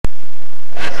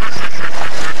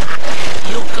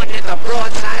You couldn't hit the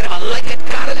broadside of a Lincoln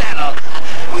Continental.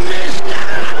 Missed. You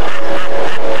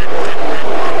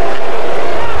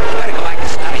better go back and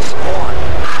study some more.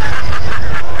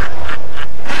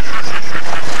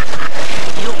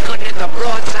 You couldn't hit the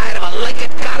broadside of a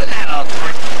Lincoln Continental.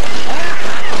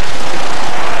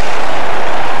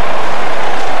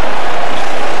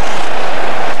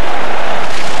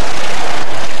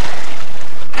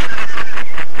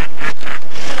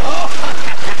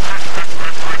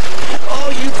 Oh,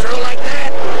 you throw like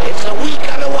that? It's a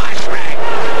week on the wash rack.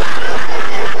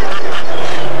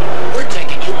 We're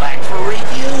taking you back for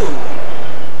review.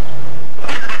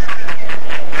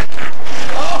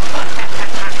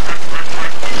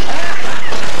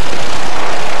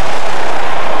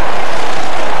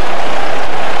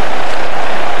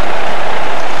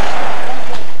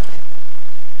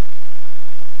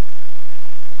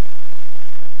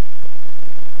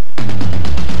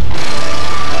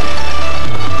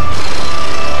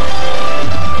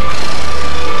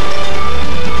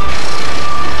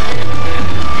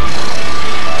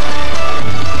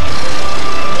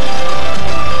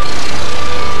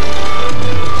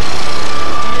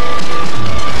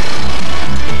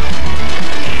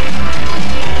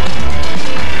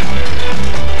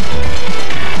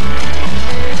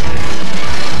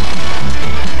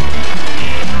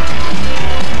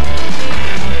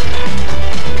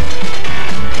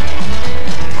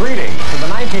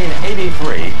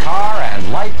 Car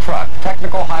and Light Truck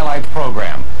Technical Highlights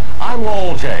program. I'm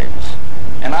Lowell James.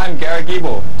 And I'm Gary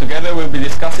Giebel. Together we'll be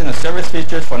discussing the service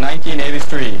features for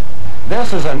 1983.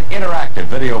 This is an interactive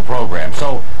video program,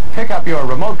 so pick up your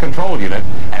remote control unit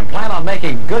and plan on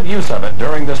making good use of it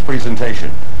during this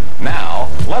presentation. Now,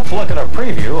 let's look at a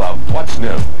preview of what's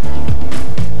new.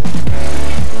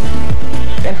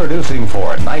 Introducing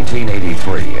for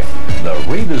 1983, the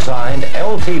redesigned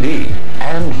LTD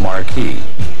and Marquis.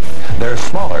 They're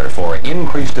smaller for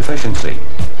increased efficiency,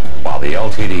 while the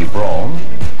LTD Brougham,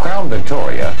 Crown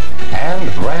Victoria,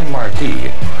 and Grand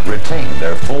Marquis retain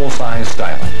their full-size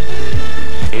styling.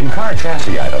 In-car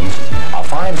chassis items, a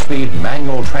 5-speed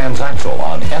manual transaxle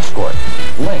on Escort,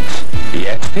 Lynx,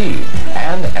 EXP,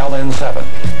 and LN7,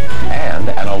 and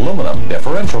an aluminum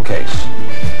differential case.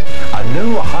 A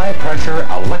new high-pressure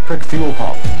electric fuel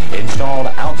pump installed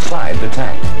outside the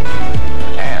tank.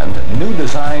 And new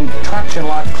designed traction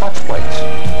lock clutch plates,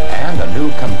 and a new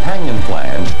companion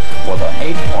flange for the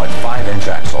 8.5-inch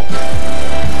axle.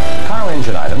 Car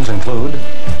engine items include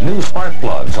new spark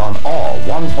plugs on all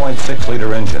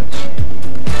 1.6-liter engines.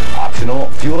 Optional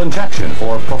fuel injection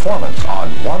for performance on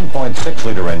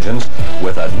 1.6-liter engines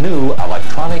with a new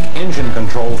electronic engine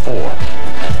control 4.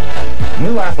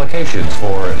 New applications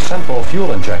for central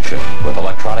fuel injection with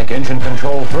electronic engine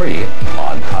control 3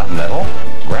 on Continental,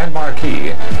 Grand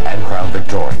Marquis, and Crown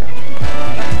Victoria.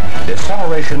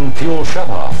 Deceleration fuel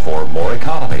shutoff for more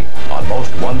economy on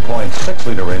most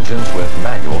 1.6-liter engines with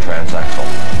manual transaxle.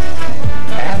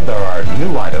 And there are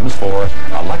new items for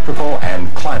electrical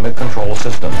and climate control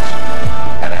systems.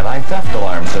 An anti-theft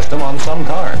alarm system on some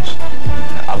cars.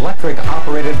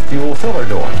 Electric-operated fuel filler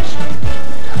doors.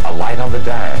 A light on the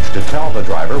dash to tell the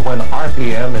driver when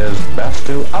RPM is best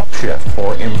to upshift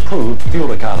for improved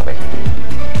fuel economy.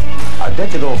 A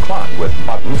digital clock with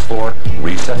buttons for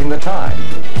resetting the time.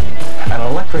 An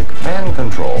electric fan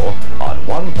control on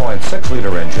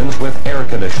 1.6-liter engines with air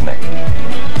conditioning.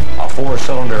 A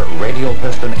 4-cylinder radial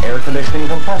piston air conditioning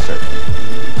compressor.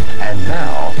 And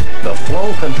now, the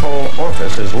flow control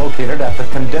orifice is located at the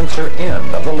condenser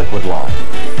end of the liquid line.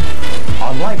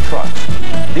 On light trucks,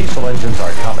 diesel engines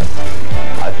are coming.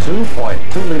 A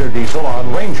 2.2-liter diesel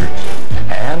on Rangers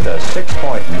and a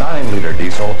 6.9-liter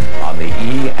diesel on the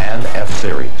E and F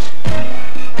series.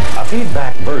 A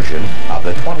feedback version of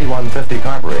the 2150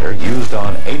 carburetor used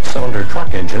on 8-cylinder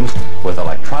truck engines with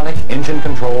electronic engine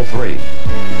control 3.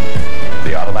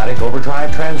 The automatic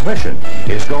overdrive transmission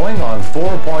is going on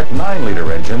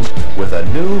 4.9-liter engines with a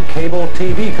new cable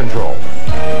TV control.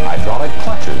 Hydraulic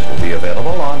clutches will be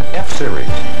available on F-Series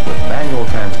with manual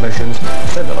transmissions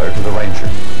similar to the Ranger.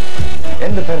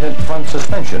 Independent front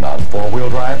suspension on 4-wheel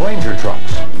drive Ranger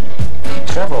trucks.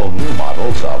 Several new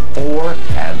models of 4-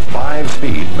 and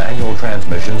 5-speed manual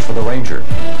transmissions for the Ranger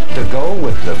to go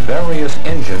with the various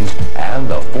engines and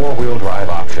the 4-wheel drive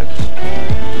options.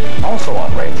 Also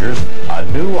on Rangers, a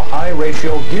new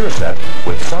high-ratio gear set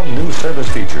with some new service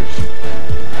features.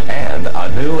 And a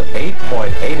new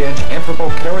 8.8-inch integral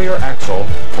carrier axle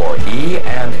for E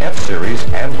and F Series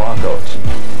and Broncos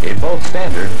in both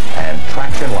standard and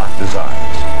traction lock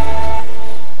designs.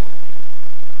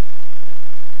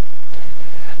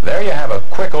 There you have a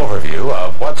quick overview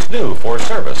of what's new for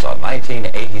service on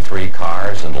 1983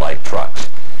 cars and light trucks.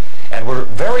 And we're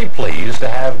very pleased to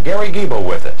have Gary Giebel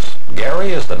with us.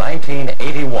 Gary is the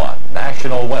 1981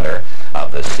 national winner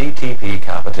of the CTP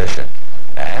competition.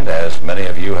 And as many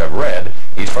of you have read,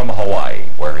 he's from Hawaii,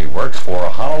 where he works for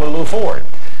Honolulu Ford.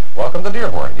 Welcome to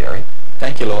Dearborn, Gary.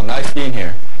 Thank you, Lowell. Nice being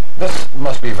here. This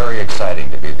must be very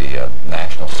exciting to be the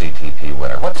national CTP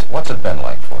winner. What's it been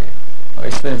like for you? Oh,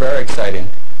 it's been very exciting.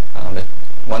 The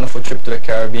wonderful trip to the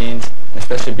Caribbean,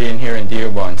 especially being here in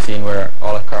Dearborn, seeing where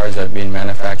all the cars are being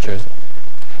manufactured.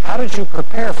 How did you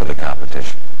prepare for the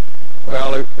competition?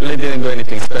 Well, I really didn't do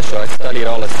anything special. I studied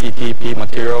all the CTP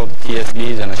material, the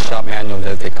TSBs, and the shop manuals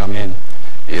as they come in.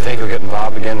 Do you think you'll get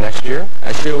involved again next year?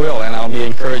 I sure will, and I'll be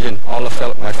encouraging all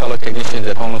of my fellow technicians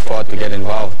at Honolulu Ford to get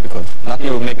involved, because nothing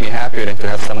will make me happier than to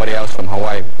have somebody else from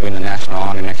Hawaii win the national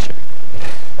honor next year.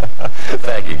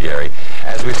 Thank you, Gary.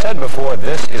 As we said before,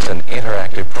 this is an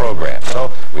interactive program,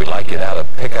 so we'd like you now to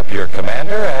pick up your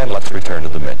commander and let's return to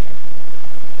the menu.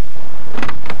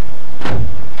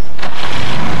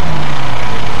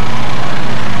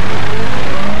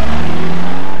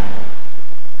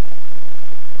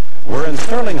 We're in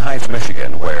Sterling Heights,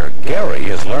 Michigan, where Gary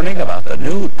is learning about the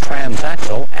new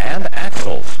transaxle and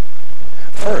axles.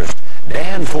 First,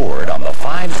 Dan Ford on the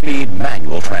 5-speed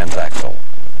manual transaxle.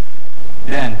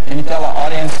 Dan, can you tell our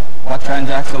audience what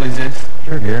transaxle is this?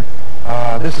 Sure, dear.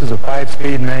 This is a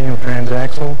 5-speed manual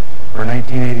transaxle for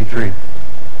 1983.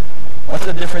 What's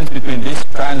the difference between this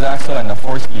transaxle and the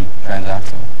 4-speed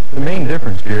transaxle? The main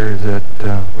difference, dear, is that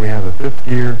we have a 5th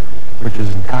gear, which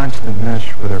is in constant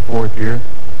mesh with our 4th gear.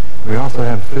 We also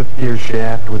have a 5th gear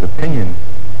shaft with a pinion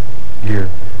gear,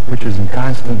 which is in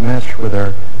constant mesh with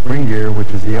our ring gear,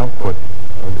 which is the output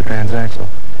of the transaxle.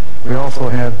 We also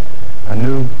have a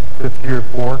new 5th gear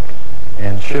fork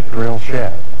and shift rail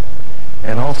shaft.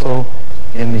 And also,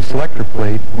 in the selector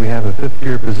plate, we have a 5th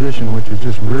gear position, which is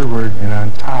just rearward and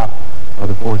on top of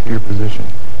the 4th gear position.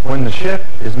 When the shift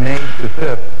is made to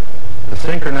 5th, the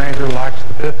synchronizer locks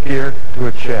the 5th gear to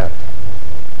its shaft.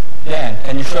 Dan,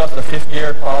 can you show us the 5th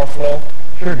gear power flow?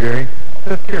 Sure, Gary.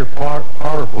 5th gear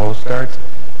power flow starts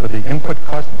with the input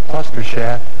cluster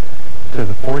shaft to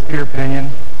the 4th gear pinion,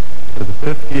 to the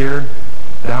 5th gear,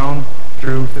 down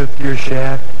through 5th gear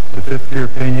shaft, to 5th gear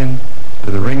pinion,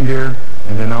 to the ring gear,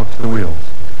 and then out to the wheels.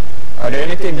 Are there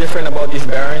anything different about these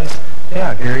bearings?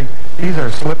 Yeah, Gary. These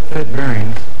are slip-fit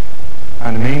bearings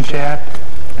on the main shaft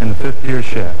and the 5th gear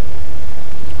shaft.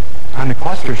 On the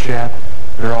cluster shaft,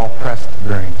 they're all pressed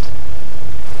bearings.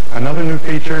 Another new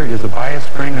feature is a bias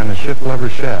spring on the shift lever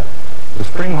shaft. The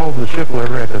spring holds the shift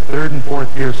lever at the 3rd and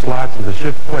 4th gear slots of the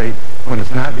shift plate when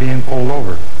it's not being pulled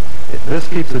over. This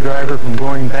keeps the driver from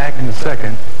going back into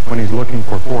 2nd when he's looking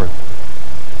for 4th.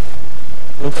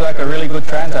 Looks like a really good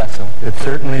transaxle. It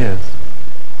certainly is.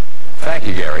 Thank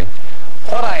you, Gary.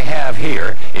 What I have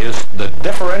here is the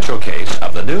differential case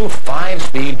of the new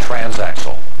 5-speed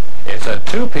transaxle. It's a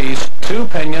 2-piece,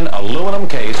 2-pinion aluminum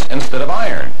case instead of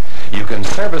iron. You can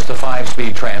service the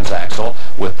 5-speed transaxle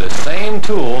with the same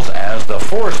tools as the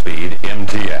 4-speed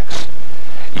MTX.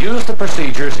 Use the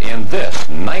procedures in this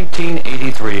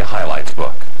 1983 highlights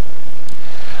book.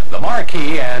 The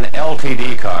marquee and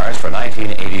LTD cars for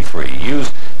 1983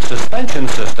 use suspension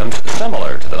systems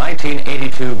similar to the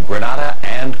 1982 Granada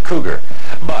and Cougar,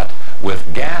 but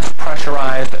with gas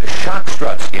pressurized shock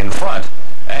struts in front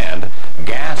and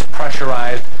gas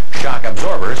pressurized shock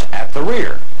absorbers at the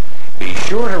rear. Be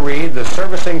sure to read the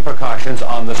servicing precautions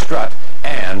on the strut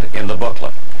and in the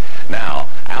booklet. Now,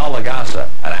 Al Lagasa,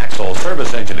 an axle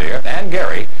service engineer, and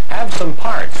Gary have some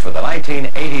parts for the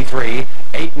 1983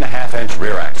 8.5-inch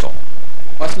rear axle.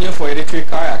 What's new for 83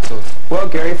 car axles? Well,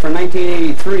 Gary, for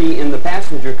 1983 in the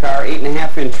passenger car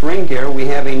 8.5-inch ring gear, we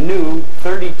have a new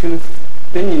 32th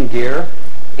pinion gear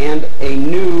and a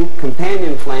new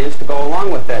companion flange to go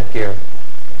along with that gear.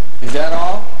 Is that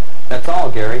all? That's all,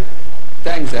 Gary.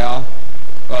 Thanks, Al.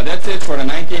 Well, that's it for the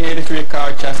 1983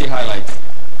 car chassis highlights.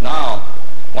 Now,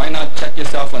 why not check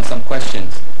yourself on some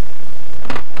questions?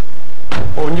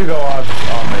 Well, when you go out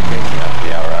on vacation after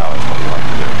the outer hours, what do you like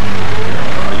to do?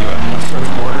 Are you a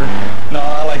surfboarder? No,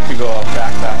 I like to go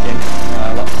backpacking.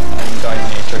 I enjoy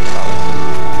nature travel.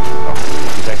 Oh,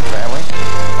 you take the family?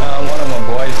 One of my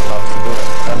boys loves to do it.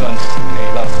 He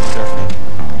loves surfing.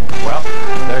 Well,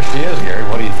 there she is, Gary.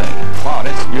 What do you think? Wow,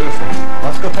 that's beautiful.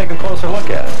 Let's go take a closer look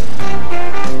at it.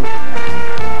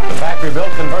 The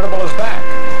factory-built convertible is back.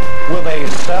 Will they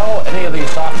sell any of these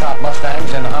soft-top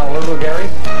Mustangs in Honolulu, Gary?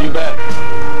 You bet.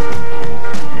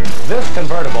 This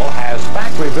convertible has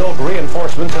factory-built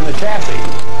reinforcements in the chassis,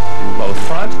 both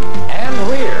front and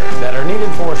rear, that are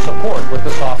needed for support with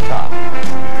the soft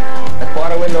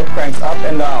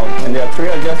down, and there are 3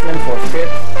 adjustments for fit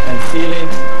and sealing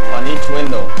on each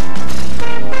window.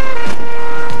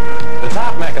 The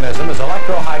top mechanism is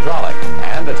electro-hydraulic,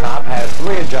 and the top has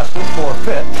 3 adjustments for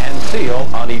fit and seal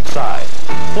on each side,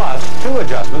 plus 2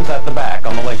 adjustments at the back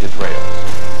on the linkage rails.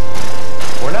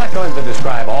 We're not going to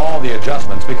describe all the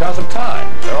adjustments because of time.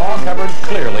 They're all covered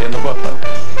clearly in the booklet.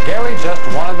 Gary just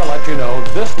wanted to let you know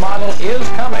this model is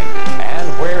coming and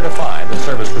where to find the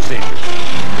service procedures.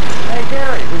 Hey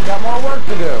Gary, we've got more work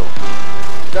to do.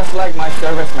 Just like my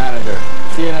service manager.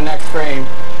 See you in the next frame.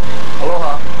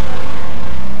 Aloha.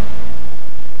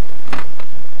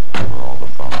 All the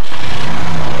bumps.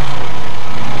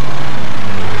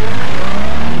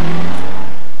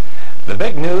 The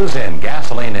big news in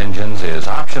gasoline engines is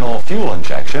optional fuel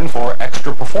injection for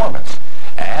extra performance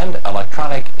and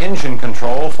electronic engine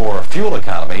control for fuel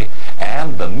economy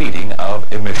and the meeting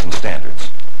of emission standards.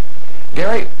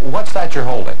 Gary, what's that you're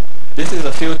holding? This is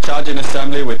a fuel charging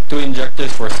assembly with 2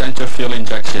 injectors for central fuel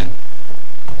injection.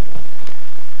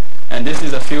 And this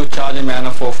is a fuel charging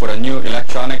manifold for the new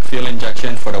electronic fuel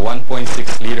injection for the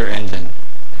 1.6-liter engine.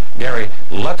 Gary,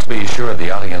 let's be sure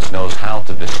the audience knows how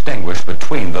to distinguish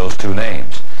between those 2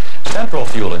 names, central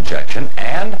fuel injection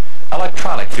and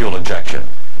electronic fuel injection,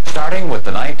 starting with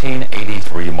the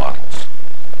 1983 models.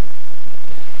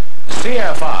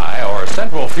 CFI, or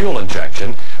central fuel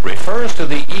injection, refers to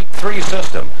the EEC3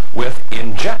 system with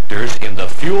injectors in the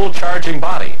fuel charging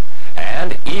body,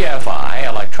 and EFI,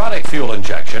 electronic fuel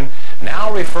injection,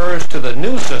 now refers to the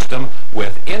new system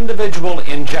with individual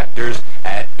injectors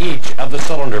at each of the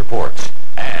cylinder ports,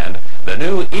 and the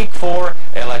new EEC4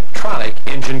 electronic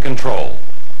engine control.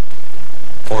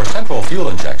 For central fuel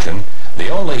injection, the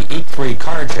only EEC3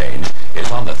 car change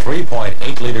is on the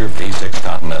 3.8-liter V6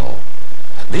 Continental.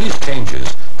 These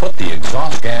changes put the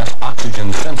exhaust gas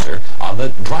oxygen sensor on the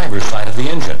driver's side of the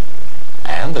engine,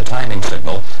 and the timing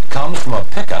signal comes from a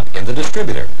pickup in the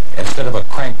distributor instead of a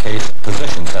crankcase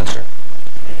position sensor.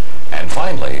 And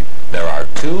finally, there are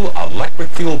 2 electric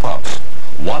fuel pumps,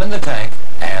 1 in the tank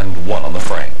and 1 on the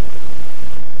frame.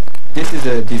 This is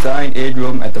a design aid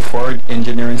room at the Ford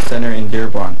Engineering Center in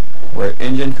Dearborn, where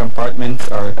engine compartments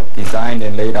are designed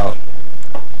and laid out.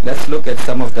 Let's look at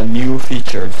some of the new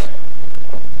features.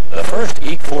 The first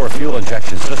EEC4 fuel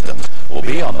injection systems will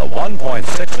be on the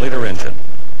 1.6-liter engine.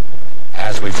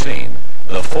 As we've seen,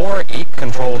 the 4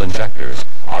 EEC-controlled injectors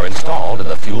are installed in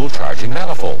the fuel charging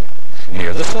manifold,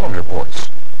 near the cylinder ports.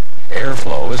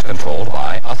 Airflow is controlled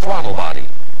by a throttle body.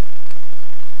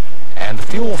 And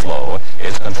fuel flow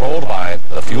is controlled by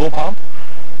the fuel pump,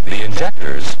 the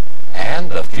injectors, and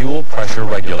the fuel pressure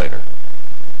regulator.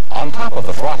 On top of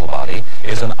the throttle body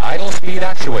is an idle speed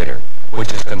actuator,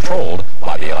 which is controlled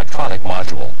by the electronic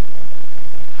module.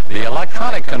 The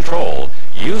electronic control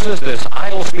uses this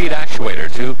idle speed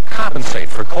actuator to compensate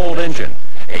for cold engine,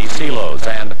 AC loads,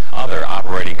 and other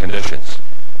operating conditions.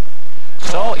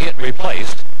 So it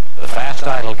replaced the fast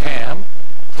idle cam,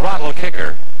 throttle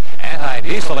kicker,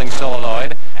 anti-dieseling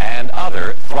solenoid, and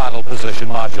other throttle position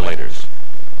modulators.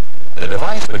 The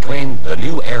device between the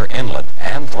new air inlet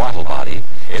and throttle body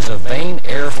is a vane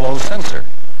airflow sensor.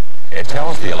 It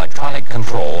tells the electronic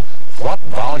control what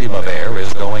volume of air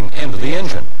is going into the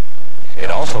engine. It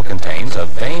also contains a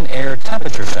vane air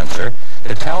temperature sensor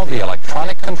to tell the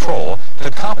electronic control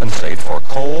to compensate for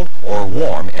cold or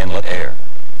warm inlet air.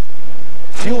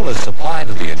 Fuel is supplied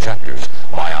to the injectors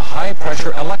by a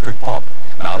high-pressure electric pump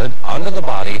mounted under the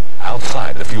body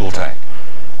outside the fuel tank.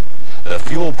 The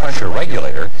fuel pressure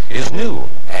regulator is new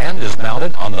and is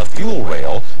mounted on the fuel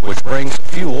rail, which brings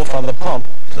fuel from the pump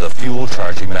to the fuel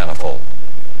charging manifold.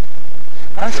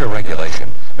 Pressure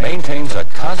regulation maintains a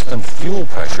constant fuel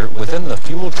pressure within the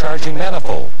fuel charging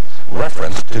manifold,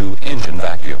 referenced to engine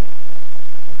vacuum.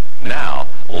 Now,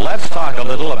 let's talk a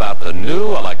little about the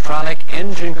new electronic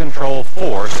engine control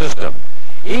 4 system.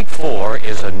 EEC4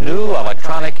 is a new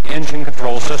electronic engine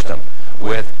control system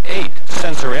with 8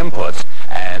 sensor inputs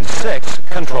and 6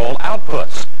 control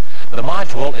outputs. The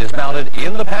module is mounted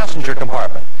in the passenger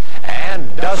compartment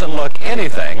and doesn't look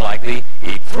anything like the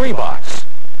EEC3 box.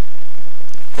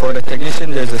 For the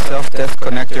technician, there's a self-test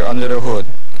connector under the hood.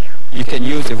 You can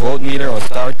use a voltmeter or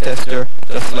star tester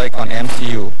just like on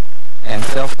MCU, and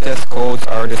self-test codes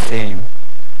are the same.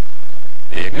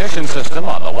 The ignition system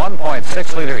on the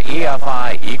 1.6-liter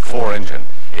EFI EEC4 engine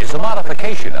is a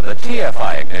modification of the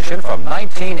TFI ignition from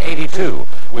 1982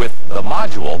 with the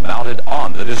module mounted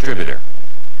on the distributor.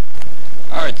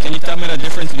 Alright, can you tell me the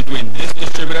difference between this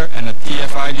distributor and a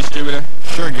TFI distributor?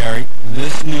 Sure, Gary.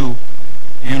 This new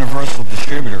universal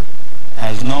distributor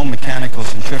has no mechanical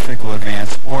centrifugal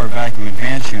advance or vacuum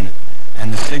advance unit,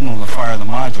 and the signal to fire the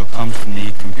module comes from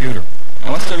the computer.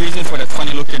 And what's the reason for that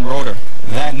funny looking rotor?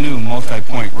 That new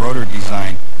multi-point rotor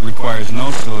design requires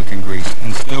no silicon grease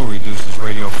and still reduces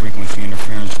radio frequency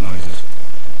interference noises.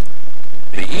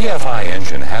 The EFI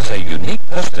engine has a unique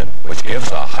piston which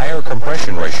gives a higher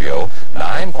compression ratio,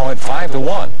 9.5 to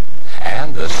 1,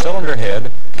 and the cylinder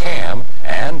head, cam,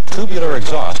 and tubular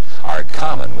exhaust are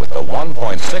common with the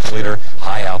 1.6-liter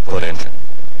high-output engine.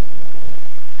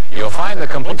 You'll find the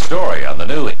complete story on the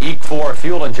new EEC4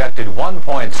 fuel-injected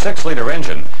 1.6-liter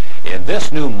engine in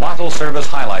this new model service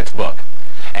highlights book.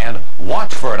 And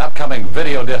watch for an upcoming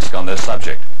video disc on this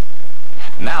subject.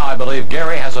 Now I believe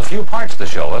Gary has a few parts to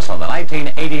show us on the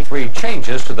 1983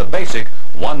 changes to the basic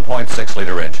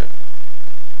 1.6-liter engine.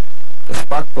 The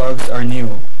spark plugs are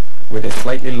new, with a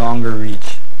slightly longer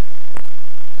reach.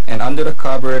 And under the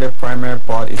carburetor primary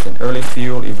pot is an early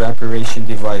fuel evaporation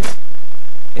device,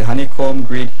 a honeycomb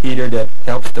grid heater that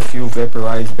helps the fuel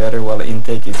vaporize better while the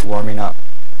intake is warming up.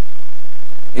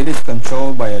 It is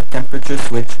controlled by a temperature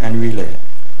switch and relay,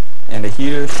 and the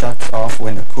heater shuts off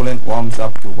when the coolant warms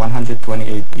up to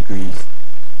 128 degrees.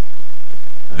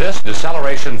 This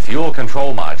deceleration fuel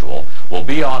control module will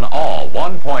be on all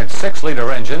 1.6-liter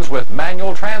engines with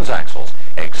manual transaxles,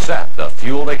 except the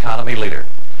fuel economy leader.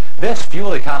 This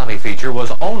fuel economy feature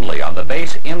was only on the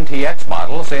base MTX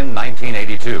models in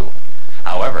 1982.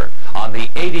 However, on the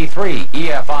 83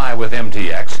 EFI with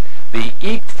MTX, the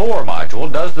EEC4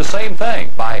 module does the same thing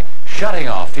by shutting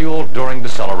off fuel during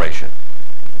deceleration.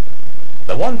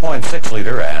 The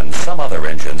 1.6-liter and some other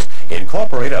engines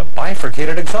incorporate a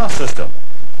bifurcated exhaust system.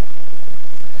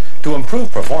 To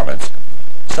improve performance,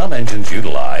 some engines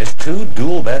utilize two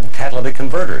dual-bed catalytic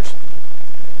converters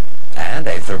and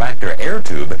a thermactor air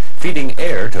tube feeding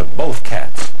air to both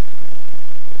cats.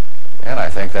 And I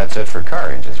think that's it for car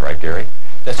engines, right, Gary?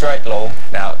 That's right, Lowell.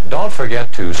 Now, don't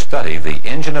forget to study the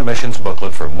engine emissions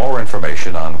booklet for more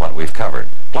information on what we've covered,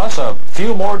 plus a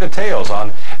few more details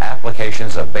on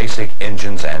applications of basic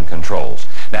engines and controls.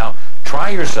 Now,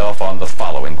 try yourself on the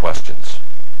following questions.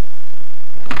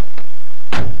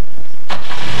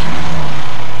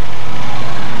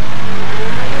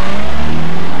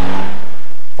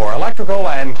 For electrical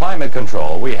and climate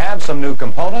control, we have some new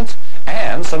components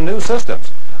and some new systems.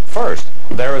 First,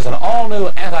 there is an all-new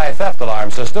anti-theft alarm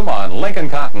system on Lincoln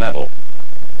Continental.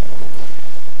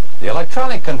 The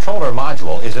electronic controller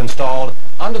module is installed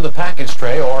under the package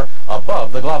tray or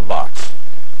above the glove box.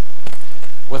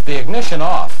 With the ignition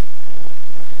off,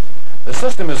 the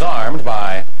system is armed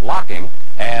by locking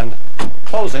and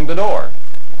closing the door.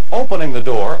 Opening the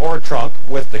door or trunk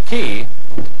with the key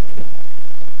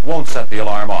won't set the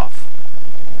alarm off.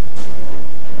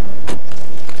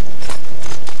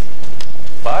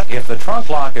 But if the trunk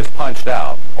lock is punched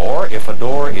out, or if a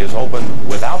door is opened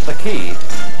without the key,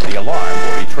 the alarm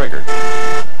will be triggered.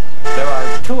 There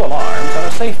are two alarms and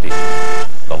a safety.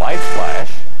 The lights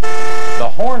flash, the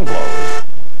horn blows,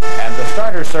 and the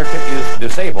starter circuit is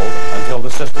disabled until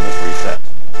the system is reset.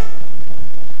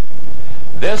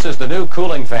 This is the new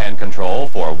cooling fan control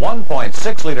for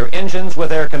 1.6-liter engines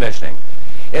with air conditioning.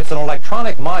 It's an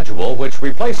electronic module which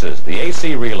replaces the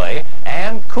AC relay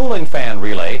and cooling fan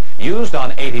relay used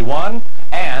on 81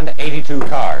 and 82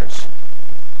 cars.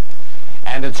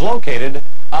 And it's located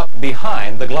up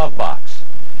behind the glove box.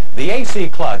 The AC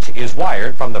clutch is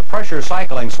wired from the pressure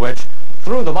cycling switch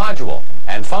through the module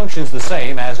and functions the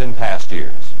same as in past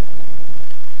years.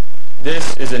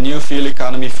 This is a new fuel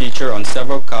economy feature on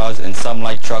several cars and some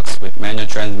light trucks with manual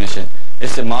transmission.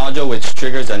 It's a module which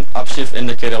triggers an upshift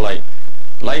indicator light.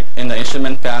 Light in the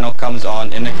instrument panel comes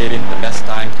on indicating the best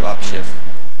time to upshift.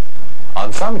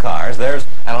 On some cars, there's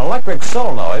an electric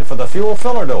solenoid for the fuel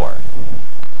filler door.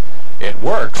 It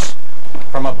works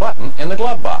from a button in the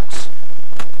glove box.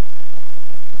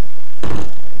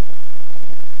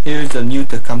 Here's the new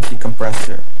Tecumseh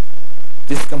compressor.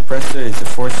 This compressor is a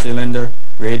 4-cylinder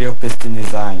radial piston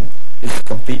design. It's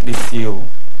completely sealed.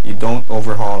 You don't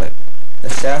overhaul it. The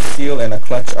shaft seal and a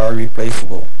clutch are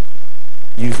replaceable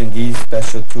using these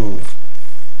special tools.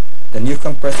 The new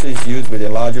compressor is used with a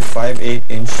larger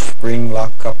 5/8-inch spring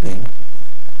lock coupling.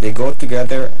 They go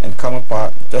together and come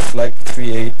apart just like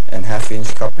 3/8 and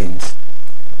 1/2-inch couplings,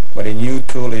 but a new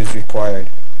tool is required.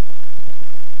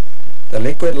 The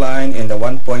liquid line in the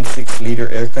 1.6-liter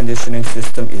air conditioning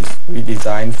system is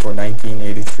redesigned for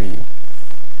 1983.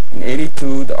 In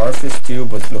 82, the orifice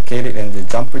tube was located in the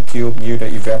jumper tube near the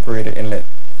evaporator inlet.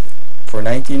 For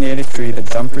 1983, the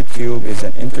jumper tube is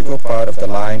an integral part of the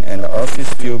line and the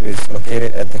orifice tube is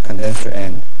located at the condenser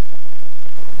end.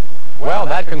 Well,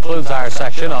 that concludes our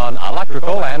section on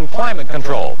electrical and climate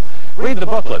control. Read the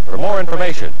booklet for more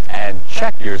information and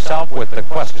check yourself with the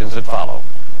questions that follow.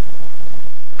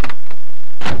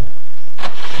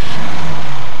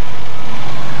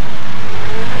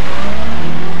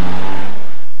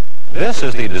 This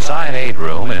is the Design Aid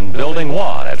Room in Building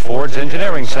 1 at Ford's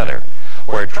Engineering Center,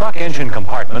 where truck engine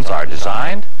compartments are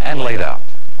designed and laid out.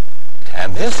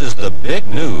 And this is the big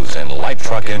news in light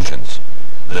truck engines,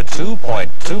 the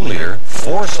 2.2-liter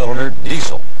four-cylinder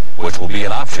diesel, which will be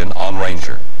an option on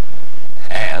Ranger.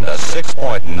 And a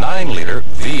 6.9-liter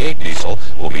V8 diesel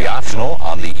will be optional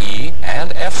on the E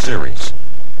and F series.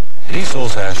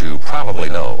 Diesels, as you probably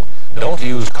know, don't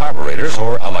use carburetors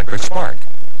or electric spark.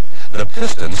 The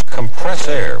pistons compress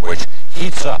air, which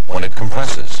heats up when it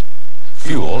compresses.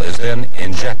 Fuel is then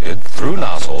injected through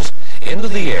nozzles into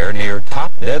the air near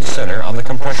top dead center on the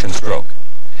compression stroke,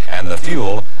 and the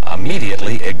fuel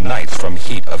immediately ignites from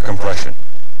heat of compression.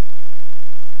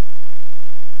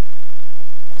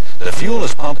 The fuel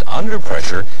is pumped under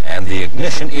pressure, and the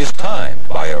ignition is timed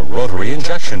by a rotary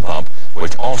injection pump,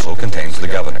 which also contains the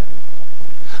governor.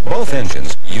 Both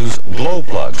engines use glow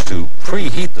plugs to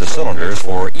preheat the cylinders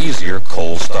for easier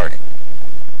cold starting.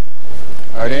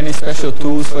 Are there any special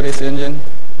tools for this engine?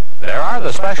 There are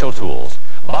the special tools,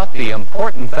 but the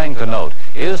important thing to note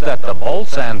is that the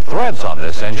bolts and threads on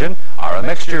this engine are a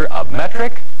mixture of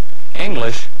metric,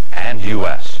 English, and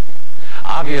U.S.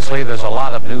 Obviously, there's a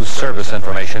lot of new service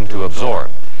information to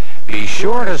absorb. Be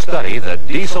sure to study the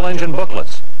diesel engine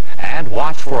booklets and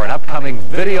watch for an upcoming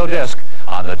video disc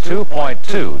on the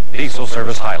 2.2 diesel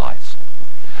service highlights.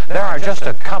 There are just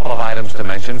a couple of items to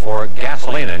mention for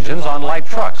gasoline engines on light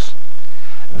trucks.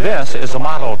 This is a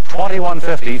model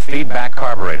 2150 feedback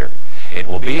carburetor. It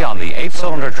will be on the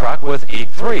 8-cylinder truck with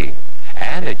E3,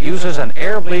 and it uses an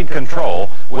air bleed control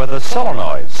with a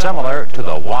solenoid similar to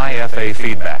the YFA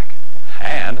feedback.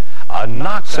 And a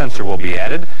knock sensor will be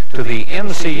added to the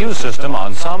MCU system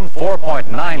on some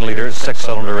 4.9-liter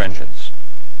 6-cylinder engines.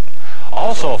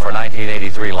 Also for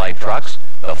 1983 light trucks,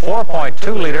 the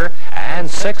 4.2-liter and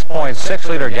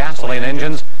 6.6-liter gasoline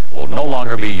engines will no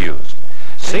longer be used.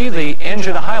 See the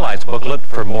engine highlights booklet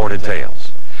for more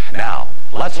details. Now,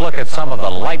 let's look at some of the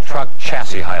light truck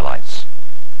chassis highlights.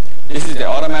 This is the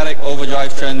automatic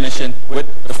overdrive transmission with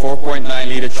the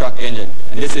 4.9-liter truck engine.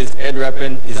 And this is Ed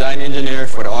Reppin, design engineer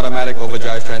for the automatic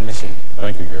overdrive transmission.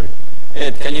 Thank you, Gary.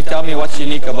 Ed, can you tell me what's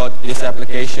unique about this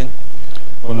application?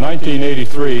 Well, in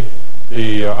 1983,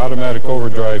 the automatic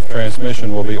overdrive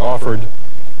transmission will be offered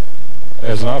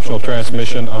as an optional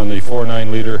transmission on the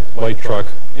 4.9-liter light truck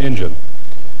engine.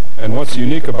 And what's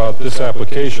unique about this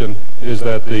application is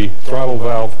that the throttle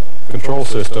valve control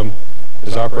system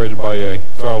is operated by a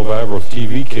throttle valve or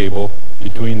TV cable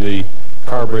between the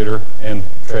carburetor and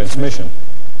transmission.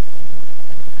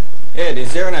 Ed,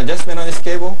 is there an adjustment on this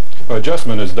cable?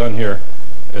 Adjustment is done here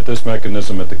at this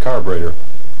mechanism at the carburetor,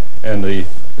 and the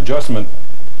adjustment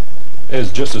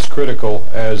is just as critical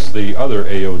as the other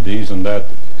AODs, in that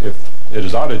if it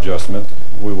is out of adjustment,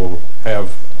 we will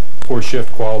have poor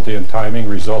shift quality and timing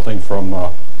resulting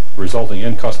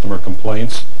in customer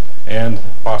complaints and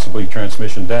possibly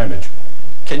transmission damage.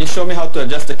 Can you show me how to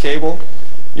adjust the cable?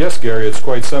 Yes, Gary, it's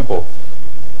quite simple.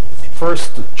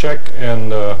 First, check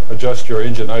and adjust your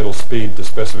engine idle speed to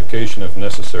specification if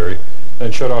necessary.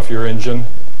 Then shut off your engine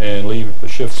and leave the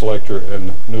shift selector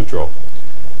in neutral.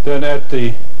 Then at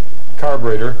the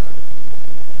carburetor,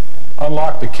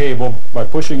 unlock the cable by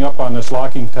pushing up on this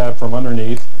locking tab from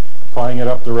underneath, prying it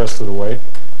up the rest of the way.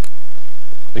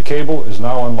 The cable is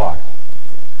now unlocked.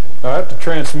 Now at the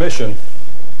transmission,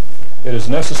 it is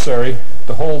necessary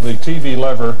to hold the TV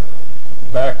lever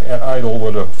back at idle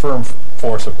with a firm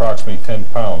force approximately 10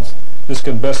 pounds. This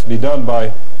can best be done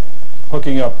by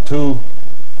hooking up two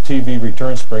TV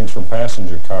return springs from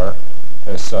passenger car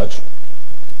as such.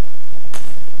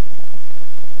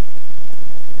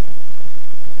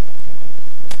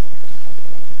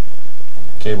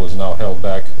 Cable is now held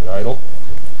back at idle.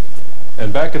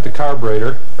 And back at the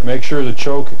carburetor, make sure the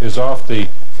choke is off the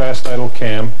fast idle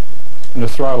cam and the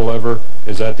throttle lever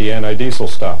is at the anti-diesel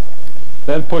stop.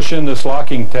 Then push in this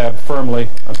locking tab firmly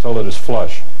until it is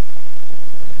flush.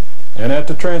 And at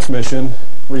the transmission,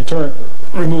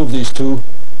 remove these two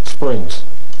springs.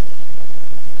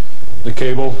 The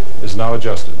cable is now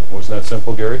adjusted. Wasn't that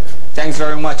simple, Gary? Thanks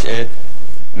very much, Ed.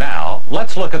 Now,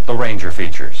 let's look at the Ranger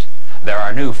features. There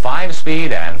are new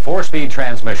 5-speed and 4-speed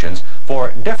transmissions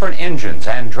for different engines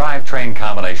and drivetrain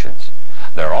combinations.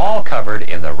 They're all covered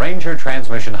in the Ranger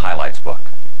Transmission Highlights book.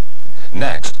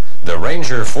 Next, the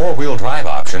Ranger 4-wheel drive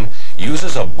option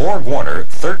uses a Borg-Warner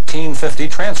 1350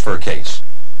 transfer case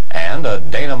and a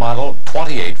Dana Model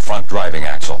 28 front driving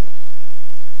axle.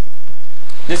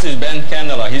 This is Ben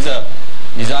Candela. He's a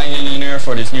design engineer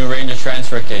for this new Ranger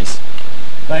transfer case.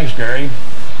 Thanks, Gary.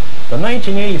 The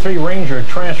 1983 Ranger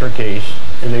transfer case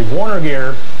is a Warner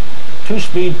Gear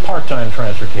 2-speed part-time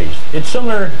transfer case. It's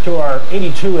similar to our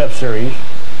 82 F-Series,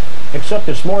 except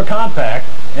it's more compact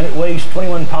and it weighs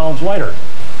 21 pounds lighter.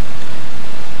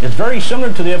 It's very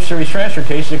similar to the F-Series transfer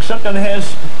case, except that it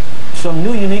has some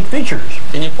new unique features.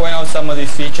 Can you point out some of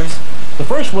these features? The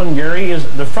first one, Gary, is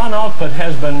the front output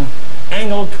has been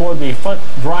angled toward the front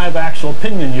drive axle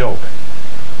pinion yoke.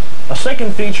 A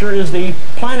second feature is the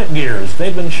planet gears.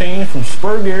 They've been changed from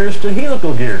spur gears to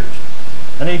helical gears.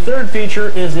 And a third feature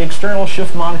is the external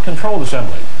shift-mounted control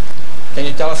assembly. Can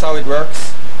you tell us how it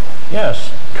works?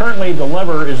 Yes. Currently, the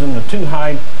lever is in the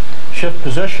too-high shift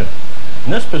position.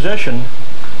 In this position,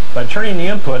 by turning the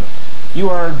input, you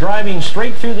are driving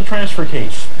straight through the transfer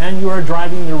case, and you are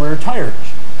driving the rear tires.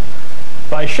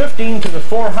 By shifting to the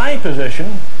 4-high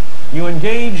position, you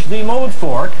engage the mode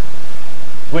fork,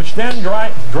 which then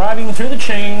driving through the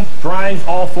chain drives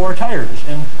all 4 tires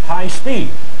in high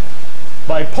speed.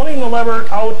 By pulling the lever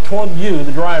out toward you,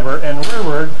 the driver, and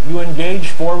rearward, you engage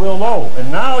 4-wheel low.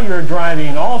 And now you're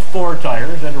driving all 4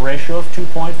 tires at a ratio of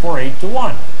 2.48 to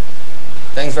 1.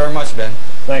 Thanks very much, Ben.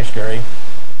 Thanks, Gary.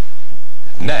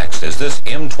 Next is this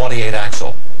M28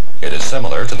 axle. It is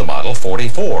similar to the Model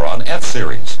 44 on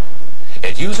F-Series.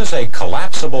 It uses a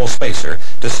collapsible spacer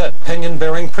to set pinion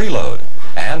bearing preload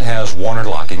and has Warner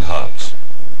locking hubs.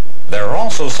 There are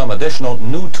also some additional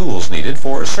new tools needed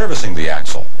for servicing the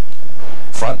axle.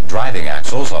 Front driving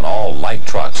axles on all light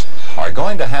trucks are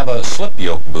going to have a slip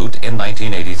yoke boot in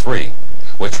 1983,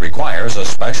 which requires a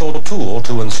special tool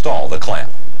to install the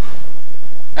clamp.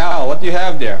 Al, what do you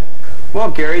have there?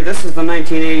 Well, Gary, this is the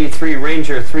 1983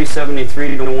 Ranger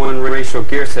 373-to-1 ratio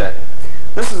gear set.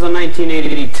 This is a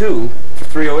 1982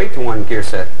 308-to-1 gear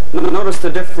set. Notice the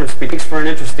difference speaks for an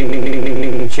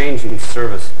interesting change in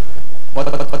service.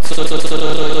 What's so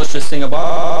interesting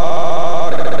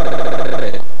about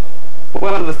it?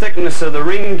 Well, the thickness of the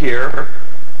ring gear,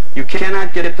 you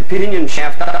cannot get the pinion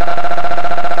shaft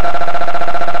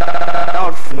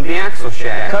out from the axle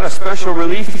shaft. Cut a special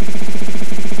relief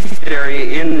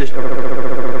area in the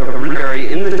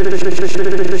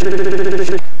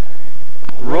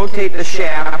rotate the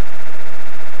shaft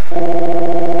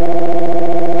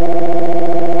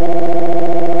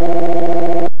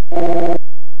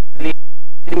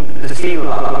the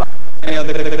seal. Any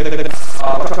other